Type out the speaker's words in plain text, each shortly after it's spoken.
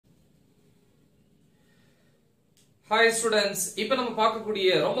Hi students, இப்போ நம்ம பார்க்கக்கூடிய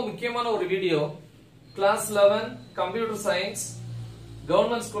ரொம்ப முக்கியமான ஒரு video class 11 computer science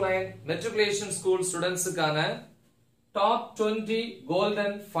government school and matriculation school studentsக்கான top 20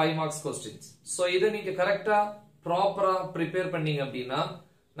 golden 5 marks questions. So இத நீங்க கரெக்ட்டா ப்ராப்பரா prepare பண்ணீங்க அப்படினா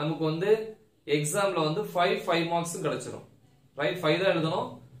நமக்கு வந்து எக்ஸாம்ல வந்து 5 marks கிடைச்சிரும். ரைட் 5 தான் எழுதணும்.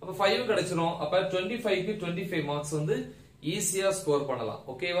 அப்ப 5 கிடைச்சிரும். அப்ப 25 க்கு 25 marks வந்து ஈஸியா ஸ்கோர் பண்ணலாம்.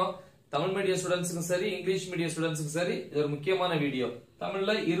 ஓகேவா? தமிழ் மீடியம் ஸ்டூடண்ட்ஸ்க்கு சரி இங்கிலீஷ் மீடியம் ஸ்டூடண்ட்ஸ்க்கு சரி இது ஒரு முக்கியமான வீடியோ.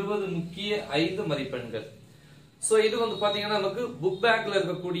 தமிழ்ல 20 முக்கிய 5 மதிப்பெண்கள். சோ இது வந்து பாத்தீங்கன்னா நமக்கு புக் பேக்ல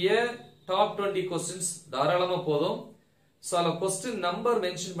இருக்கக்கூடிய டாப் 20 क्वेश्चंस தாராளமா போதும். சோ அதுல क्वेश्चन நம்பர்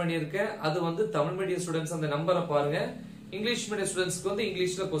மென்ஷன் பண்ணியிருக்கேன். அது வந்து தமிழ் மீடியம் ஸ்டூடண்ட்ஸ் அந்த நம்பரை பாருங்க. இங்கிலீஷ் மீடியம் ஸ்டூடண்ட்ஸ்க்கு வந்து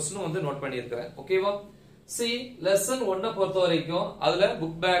இங்கிலீஷ்ல क्वेश्चन வந்து நோட் பண்ணியிருக்கேன். ஓகேவா? see லெசன் 1 பொறுத்த வரைக்கும் அதுல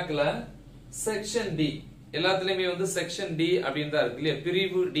புக் பேக்ல செக்ஷன் டி எல்லாத்துலயுமே வந்து செக்ஷன் டி அப்படின்னு தான் இருக்கு இல்லையா,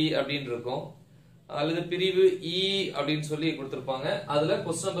 பிரிவு டி அப்படின்னு இருக்கும் அல்லது பிரிவு இ அப்படின்னு சொல்லி கொடுத்திருப்பாங்க. அதுல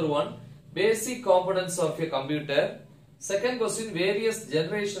question number 1 basic components of a computer, second question various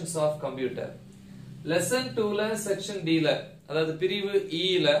generations of computer. Lesson 2ல section D ல அதாவது பிரிவு இ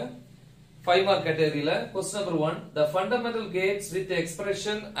ல 5 மார்க் கேட்டகரியில question number 1 the fundamental gates with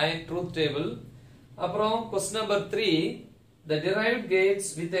expression and truth table. அப்புறம் question number 3 the derived gates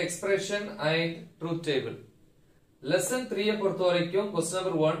with expression and truth table. Lesson 3 பொறுத்த வரைக்கும் question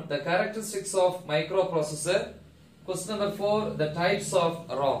number 1 the characteristics of microprocessor, question number 4 the types of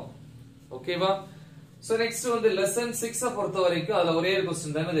ROM. ஓகேவா? so next வந்து lesson 6 பொறுத்த வரைக்கும் அதுல ஒரே ஒரு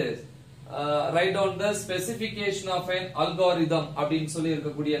question தான் இது write down the specification of an algorithm அப்படினு சொல்லி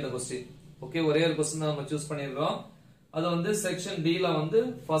இருக்கக்கூடிய அந்த question. ஓகே, ஒரே ஒரு question நாம சூஸ் பண்ணிருக்கோம். அது வந்து section D ல வந்து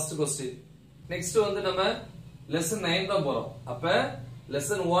first question. next வந்து நம்ம lesson 9 தான் போறோம். அப்ப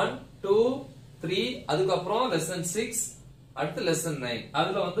lesson 1 2 3 அதுக்கு அப்புறம் lesson 6 அடுத்து lesson 9.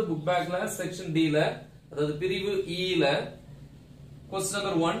 அதுல வந்து புக் பேக்ல செக்ஷன் டி ல அதாவது பிரிவு இ ல question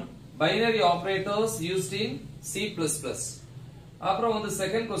number 1 binary operators used in C++. அப்புறம் வந்து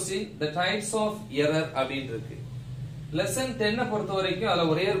second question the types of error அப்படினு இருக்கு. lesson 10 பொறுத்த வரைக்கும் அதுல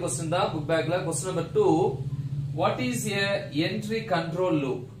ஒரே ஒரு question தான் புக் பேக்ல question number 2 what is a entry control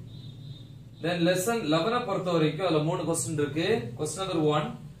loop. then lesson 11 பொறுத்த வரைக்கும் அதுல மூணு क्वेश्चन இருக்கு. question number 1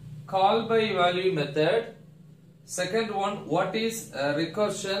 call by value method, second one what is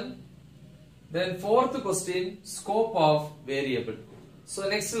recursion, then fourth question scope of variable. so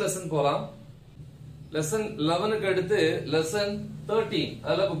next lesson போலாம். lesson 11 க்கு அடுத்து lesson 13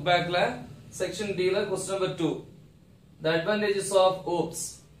 அதுல book பேக்ல செக்ஷன் டி ல question number 2 the advantages of OPS.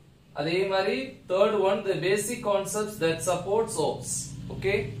 அதே மாதிரி third one the basic concepts that supports OPS.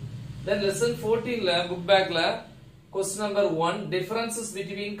 okay, then lesson 14 la book back la question number 1 differences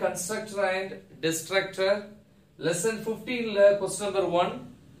between constructor and destructor. lesson 15 la question number 1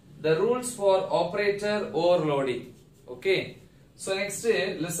 the rules for operator overloading. okay, so next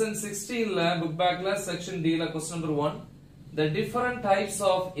lesson 16 la book back la section D la question number 1 the different types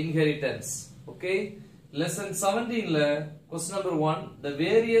of inheritance. okay, lesson 17 la question number 1 the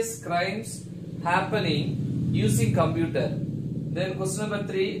various crimes happening using computer. then question number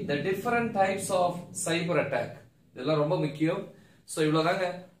 3 the different types of cyber attack. இதெல்லாம் ரொம்ப முக்கியம். So இவ்வளவுதாங்க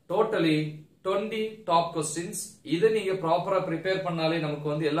totally 20 top questions. இத நீங்க ப்ராப்பரா prepare பண்ணாலே நமக்கு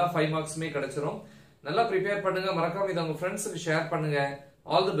வந்து எல்லா 5 மார்க்ஸ்மே கிடைச்சிரும். நல்லா ப்ரிப்பேர் பண்ணுங்க. மறக்காம இத உங்க ஃப்ரெண்ட்ஸ்க்கு ஷேர் பண்ணுங்க.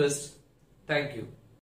 All the best. Thank you.